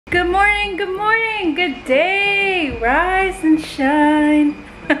Good morning, good day, rise and shine.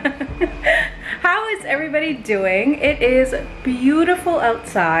 How is everybody doing? It is beautiful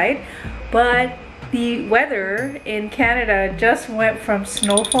outside, but the weather in Canada just went from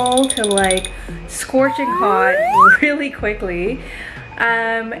snowfall to like scorching hot really quickly.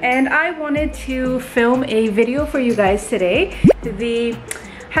 And I wanted to film a video for you guys today. The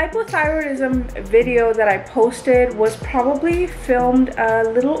hypothyroidism video that I posted was probably filmed a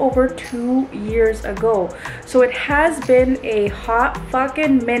little over 2 years ago. So it has been a hot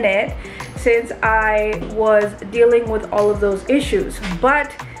fucking minute since I was dealing with all of those issues.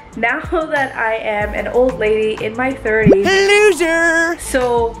 But now that I am an old lady in my 30s, loser!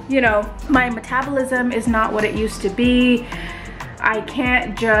 So, you know, my metabolism is not what it used to be. I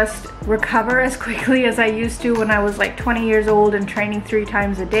can't just recover as quickly as I used to when I was like 20 years old and training 3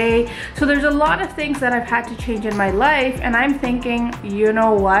 times a day. So there's a lot of things that I've had to change in my life, and I'm thinking, you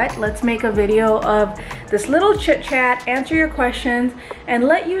know what? Let's make a video of this little chit chat, answer your questions, and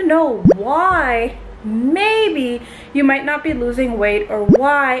let you know why maybe you might not be losing weight, or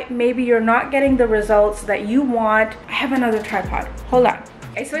why maybe you're not getting the results that you want. I have another tripod. Hold on.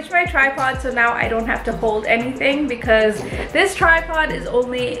 I switched my tripod, so now I don't have to hold anything because this tripod is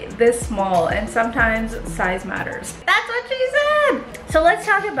only this small and sometimes size matters. That's what she said! So let's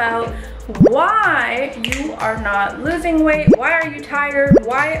talk about why you are not losing weight. Why are you tired?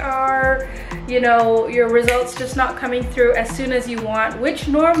 Why are, you know, your results just not coming through as soon as you want, which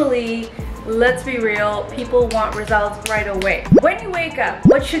normally, let's be real, people want results right away. When you wake up,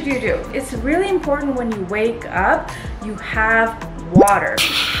 what should you do? It's really important when you wake up, you have water.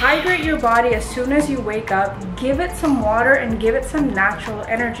 Hydrate your body as soon as you wake up. Give it some water and give it some natural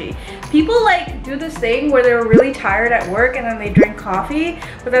energy. People like do this thing where they're really tired at work and then they drink coffee,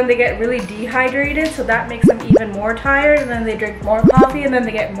 but then they get really dehydrated, so that makes them even more tired, and then they drink more coffee and then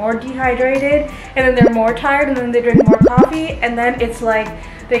they get more dehydrated, and then they're more tired and then they drink more coffee, and then it's like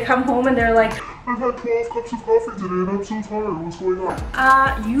they come home and they're like, I've had 12 cups of coffee today and I'm so tired. What's going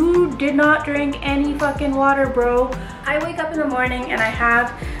on? You did not drink any fucking water, bro. I wake up in the morning and I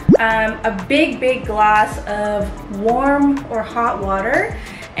have a big glass of warm or hot water.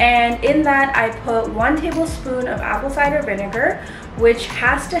 And in that I put 1 tablespoon of apple cider vinegar, which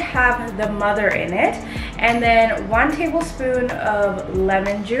has to have the mother in it. And then 1 tablespoon of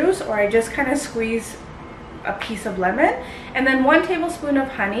lemon juice, or I just kind of squeeze a piece of lemon, and then 1 tablespoon of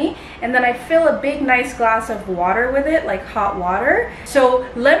honey, and then I fill a big nice glass of water with it, like hot water. So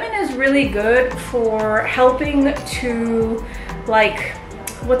lemon is really good for helping to, like,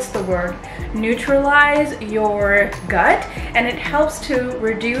 what's the word, neutralize your gut, and it helps to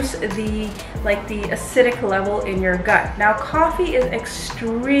reduce the acidic level in your gut. Now coffee is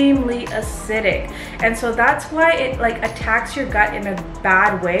extremely acidic, and so that's why it like attacks your gut in a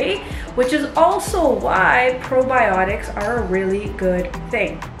bad way, which is also why probiotics are a really good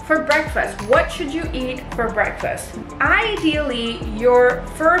thing. For breakfast, what should you eat for breakfast? Ideally, your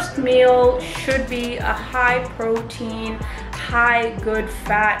first meal should be a high protein, high good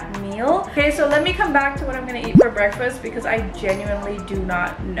fat meal. Okay, so let me come back to what I'm gonna eat for breakfast because I genuinely do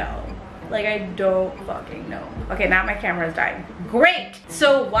not know. Like, I don't fucking know. Okay, now my camera is dying. Great!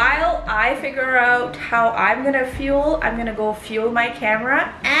 So while I figure out how I'm gonna fuel, I'm gonna go fuel my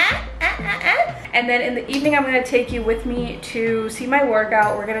camera. And then in the evening, I'm gonna take you with me to see my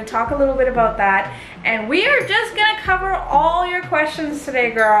workout. We're gonna talk a little bit about that. And we are just gonna cover all your questions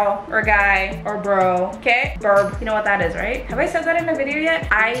today, girl, or guy, or bro, okay? Burb, you know what that is, right? Have I said that in a video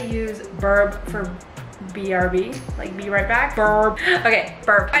yet? I use burb for BRB, like be right back. Burp. Okay,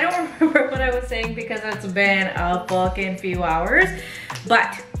 burp. I don't remember what I was saying because it's been a fucking few hours,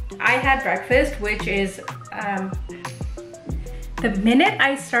 but I had breakfast, which is the minute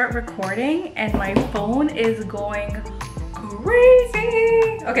I start recording and my phone is going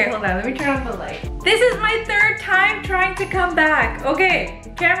crazy. Okay, hold on, let me turn on the light. This is my 3rd time trying to come back. Okay,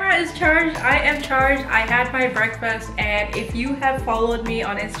 camera is charged, I am charged, I had my breakfast, and if you have followed me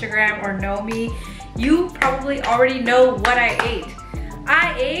on Instagram or know me, you probably already know what I ate.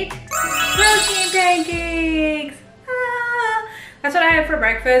 I ate protein pancakes. That's what I had for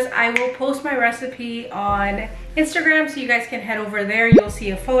breakfast. I will post my recipe on Instagram so you guys can head over there. You'll see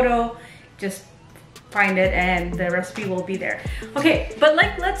a photo. Just find it and the recipe will be there. Okay, but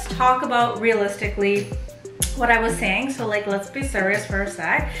like, let's talk about realistically what I was saying. So like, let's be serious for a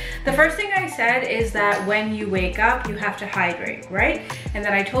sec. The first thing I said is that when you wake up, you have to hydrate, right? And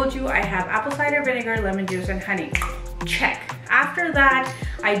then I told you I have apple cider vinegar, lemon juice, and honey. Check. After that,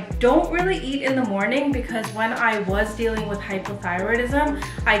 I don't really eat in the morning because when I was dealing with hypothyroidism,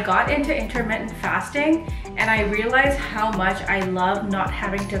 I got into intermittent fasting and I realized how much I love not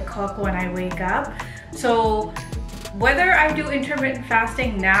having to cook when I wake up. So whether I do intermittent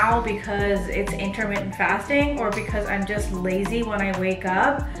fasting now because it's intermittent fasting or because I'm just lazy when I wake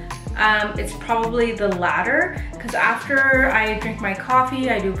up, it's probably the latter, because after I drink my coffee,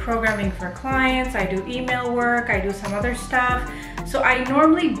 I do programming for clients, I do email work, I do some other stuff. So I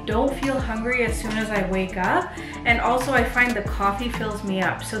normally don't feel hungry as soon as I wake up, and also I find the coffee fills me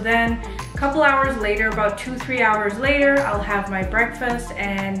up. So then a couple hours later, about 2-3 hours later, I'll have my breakfast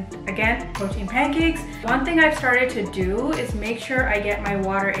and again, protein pancakes. One thing I've started to do is make sure I get my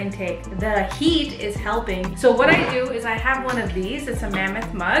water intake. The heat is helping. So what I do is I have one of these, it's a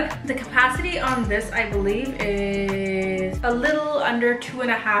Mammoth mug. The capacity on this, I believe, is a little under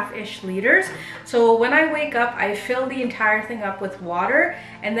 2.5-ish liters. So when I wake up, I fill the entire thing up with water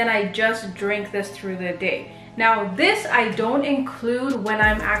and then I just drink this through the day. Now this I don't include when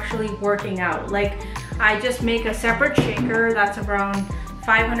I'm actually working out. Like I just make a separate shaker that's around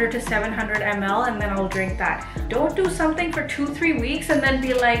 500 to 700 ml and then I'll drink that. Don't do something for 2-3 weeks and then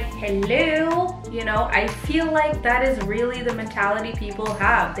be like, hello. You know, I feel like that is really the mentality people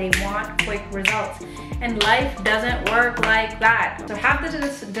have. They want quick results and life doesn't work like that. So have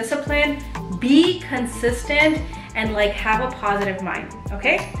the discipline, be consistent, and like have a positive mind,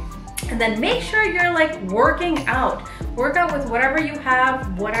 okay? And then make sure you're like working out. Work out with whatever you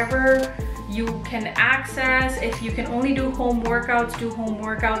have, whatever you can access. If you can only do home workouts, do home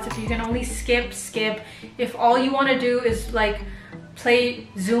workouts. If you can only skip, skip. If all you want to do is like play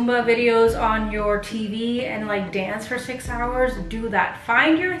Zumba videos on your TV and like dance for 6 hours, do that.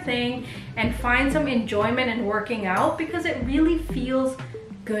 Find your thing and find some enjoyment in working out because it really feels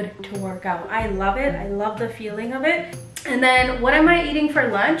good to work out. I love it. I love the feeling of it. And then what am I eating for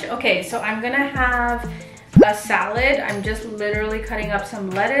lunch? Okay, so I'm gonna have a salad. I'm just literally cutting up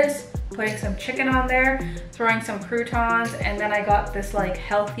some lettuce, putting some chicken on there, throwing some croutons, and then I got this like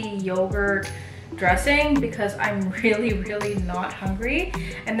healthy yogurt dressing because I'm really not hungry.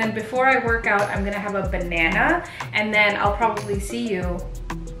 And then before I work out, I'm gonna have a banana, and then I'll probably see you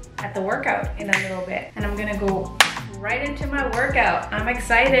at the workout in a little bit. And I'm gonna go right into my workout. I'm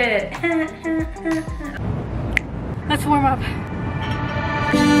excited. Let's warm up.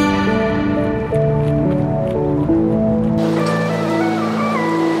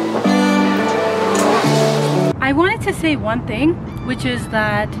 I wanted to say one thing, which is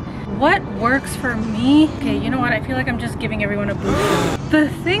that what works for me, okay, you know what? I feel like I'm just giving everyone a boost. The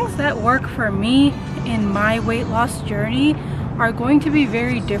things that work for me in my weight loss journey are going to be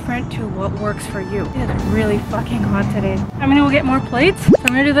very different to what works for you. It's really fucking hot today. I'm gonna go get more plates, so I'm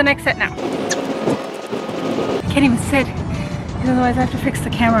gonna do the next set now. I can't even sit, because otherwise I have to fix the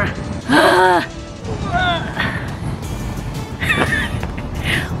camera.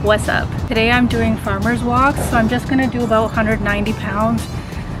 What's up? Today I'm doing farmer's walks, so I'm just gonna do about 190 pounds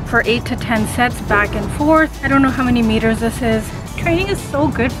for 8 to 10 sets back and forth. I don't know how many meters this is. Training is so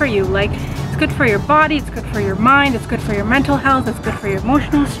good for you. Like, it's good for your body, it's good for your mind, it's good for your mental health, it's good for your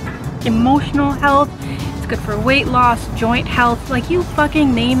emotional health, it's good for weight loss, joint health, like you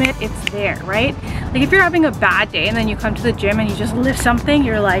fucking name it, it's there, right? Like if you're having a bad day and then you come to the gym and you just lift something,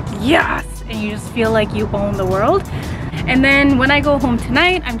 you're like, yes! And you just feel like you own the world. And then when I go home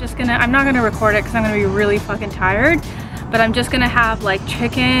tonight, I'm not gonna record it because I'm gonna be really fucking tired, but I'm just gonna have like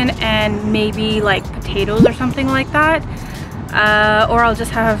chicken and maybe like potatoes or something like that. Or I'll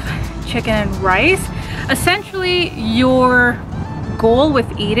just have chicken and rice. Essentially, your goal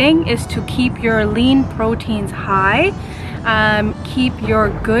with eating is to keep your lean proteins high, keep your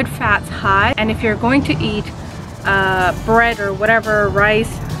good fats high, and if you're going to eat bread or whatever,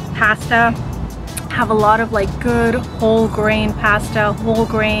 rice, pasta, have a lot of like good whole grain pasta, whole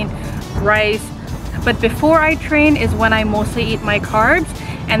grain rice. But before I train is when I mostly eat my carbs,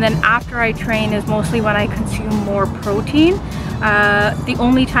 and then after I train is mostly when I consume more protein. The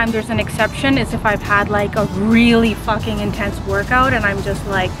only time there's an exception is if I've had like a really fucking intense workout and I'm just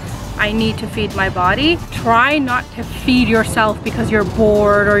like, I need to feed my body. Try not to feed yourself because you're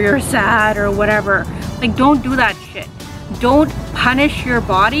bored or you're sad or whatever. Like, don't do that shit. Don't punish your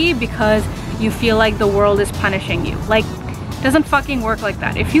body because you feel like the world is punishing you. Like, it doesn't fucking work like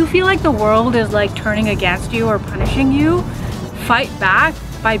that. If you feel like the world is like turning against you or punishing you, fight back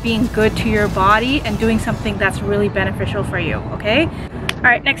by being good to your body and doing something that's really beneficial for you, okay? All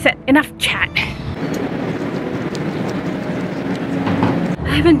right, next set, enough chat.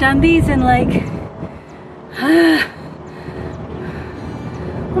 I haven't done these in like,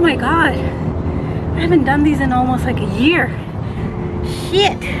 oh my God. I haven't done these in almost like a year.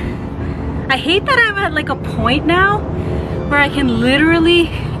 shit. I hate that I'm at like a point now where I can literally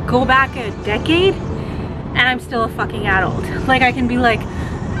go back a decade and I'm still a fucking adult. Like I can be like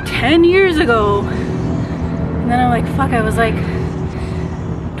 10 years ago and then I'm like, fuck, I was like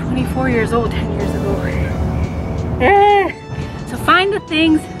 24 years old 10 years ago. So find the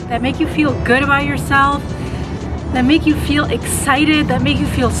things that make you feel good about yourself, that make you feel excited, that make you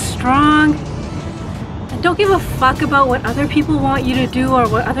feel strong. And don't give a fuck about what other people want you to do or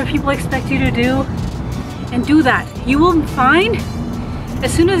what other people expect you to do. And do that. You will find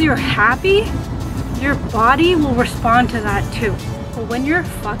as soon as you're happy, your body will respond to that too. But when you're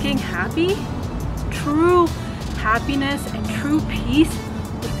fucking happy, true happiness and true peace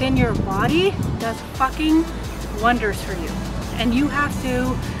within your body does fucking wonders for you. And you have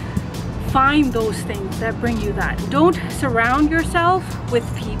to find those things that bring you that. Don't surround yourself with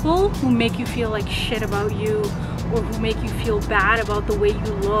people who make you feel like shit about you or who make you feel bad about the way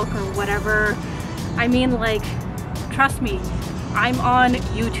you look or whatever. I mean, like, trust me, I'm on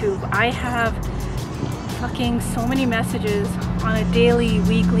YouTube. I have fucking so many messages on a daily,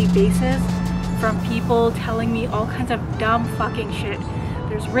 weekly basis from people telling me all kinds of dumb fucking shit.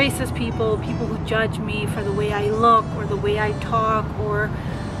 There's racist people, people who judge me for the way I look or the way I talk or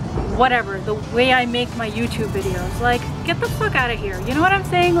whatever, the way I make my YouTube videos. Like, get the fuck out of here. You know what I'm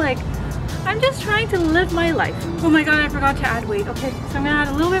saying? Like, I'm just trying to live my life. Oh my god, I forgot to add weight. Okay, so I'm gonna add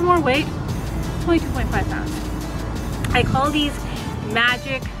a little bit more weight. 22.5 pounds. I call these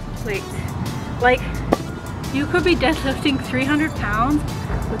magic plates. Like, you could be deadlifting 300 pounds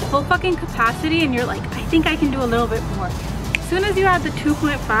with full fucking capacity and you're like, I think I can do a little bit more. As soon as you add the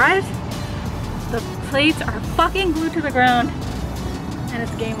 2.5s, the plates are fucking glued to the ground and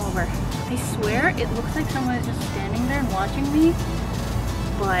it's game over. I swear it looks like someone is just standing there and watching me,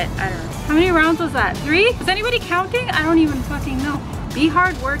 but I don't know. How many rounds was that? 3? Is anybody counting? I don't even fucking know. Be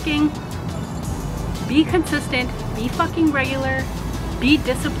hardworking, be consistent, be fucking regular, be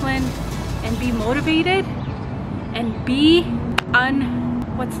disciplined, and be motivated, and be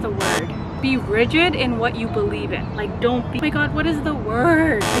what's the word? Be rigid in what you believe in. Like, don't be, oh my god, what is the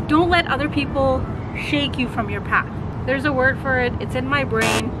word? Like, don't let other people shake you from your path. There's a word for it, it's in my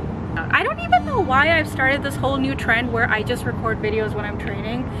brain. I don't even know why I've started this whole new trend where I just record videos when I'm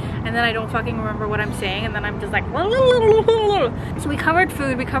training and then I don't fucking remember what I'm saying and then I'm just like so we covered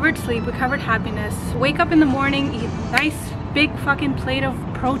food, we covered sleep, we covered happiness. Wake up in the morning, eat a nice big fucking plate of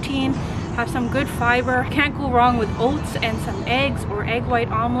protein, have some good fiber. Can't go wrong with oats and some eggs or egg white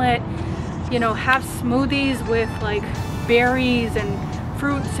omelet. You know, have smoothies with like berries and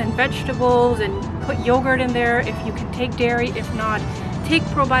fruits and vegetables and put yogurt in there if you can take dairy. If not, take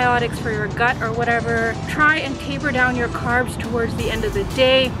probiotics for your gut or whatever. Try and taper down your carbs towards the end of the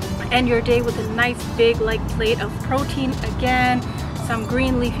day. End your day with a nice big like plate of protein again, some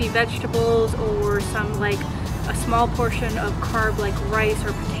green leafy vegetables or some like a small portion of carb like rice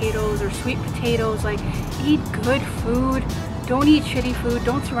or potatoes or sweet potatoes. Like, eat good food. Don't eat shitty food.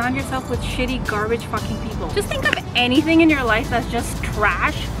 Don't surround yourself with shitty garbage fucking people. Just think of anything in your life that's just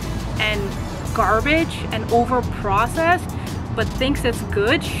trash and garbage and over processed but thinks it's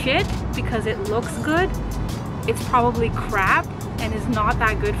good shit because it looks good. It's probably crap and is not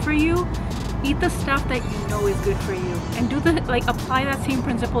that good for you. Eat the stuff that you know is good for you and do the, like, apply that same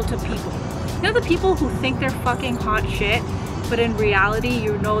principle to people. You know, the people who think they're fucking hot shit but in reality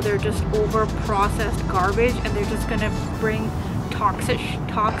you know they're just over processed garbage and they're just gonna bring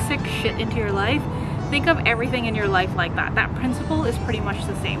toxic shit into your life. Think of everything in your life like that. That principle is pretty much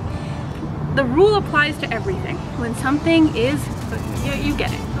the same. The rule applies to everything. When something is, you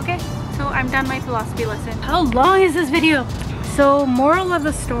get it, okay? So I'm done my philosophy lesson. How long is this video? So moral of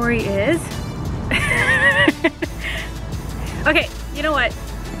the story is, okay, you know what?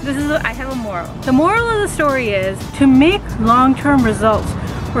 I have a moral. The moral of the story is to make long-term results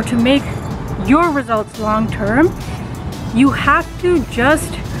or to make your results long-term, you have to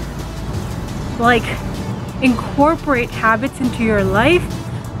just like incorporate habits into your life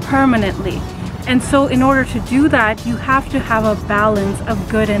permanently. And so in order to do that, you have to have a balance of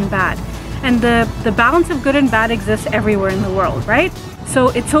good and bad. And the balance of good and bad exists everywhere in the world, right? So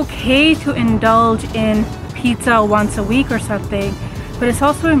it's okay to indulge in pizza once a week or something, but it's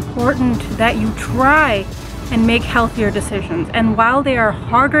also important that you try and make healthier decisions. And while they are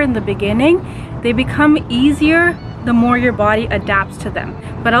harder in the beginning, they become easier the more your body adapts to them.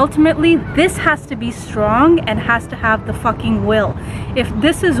 But ultimately, this has to be strong and has to have the fucking will. If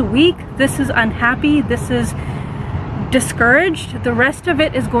this is weak, this is unhappy, this is discouraged, the rest of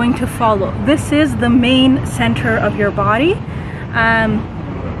it is going to follow. This is the main center of your body.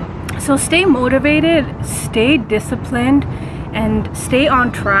 So stay motivated, stay disciplined, and stay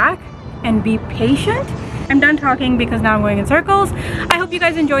on track and be patient. I'm done talking because now I'm going in circles. I hope you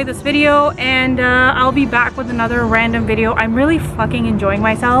guys enjoyed this video, and I'll be back with another random video. I'm really fucking enjoying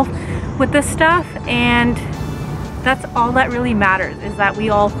myself with this stuff, and that's all that really matters, is that we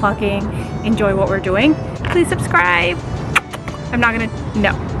all fucking enjoy what we're doing. Please subscribe. I'm not gonna, no,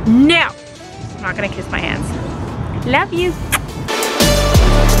 I'm not gonna kiss my hands. Love you.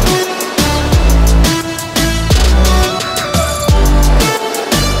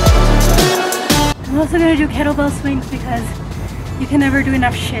 I'm also gonna do kettlebell swings because you can never do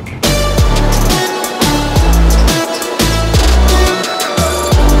enough shit.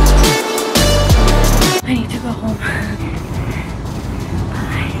 I need to go home.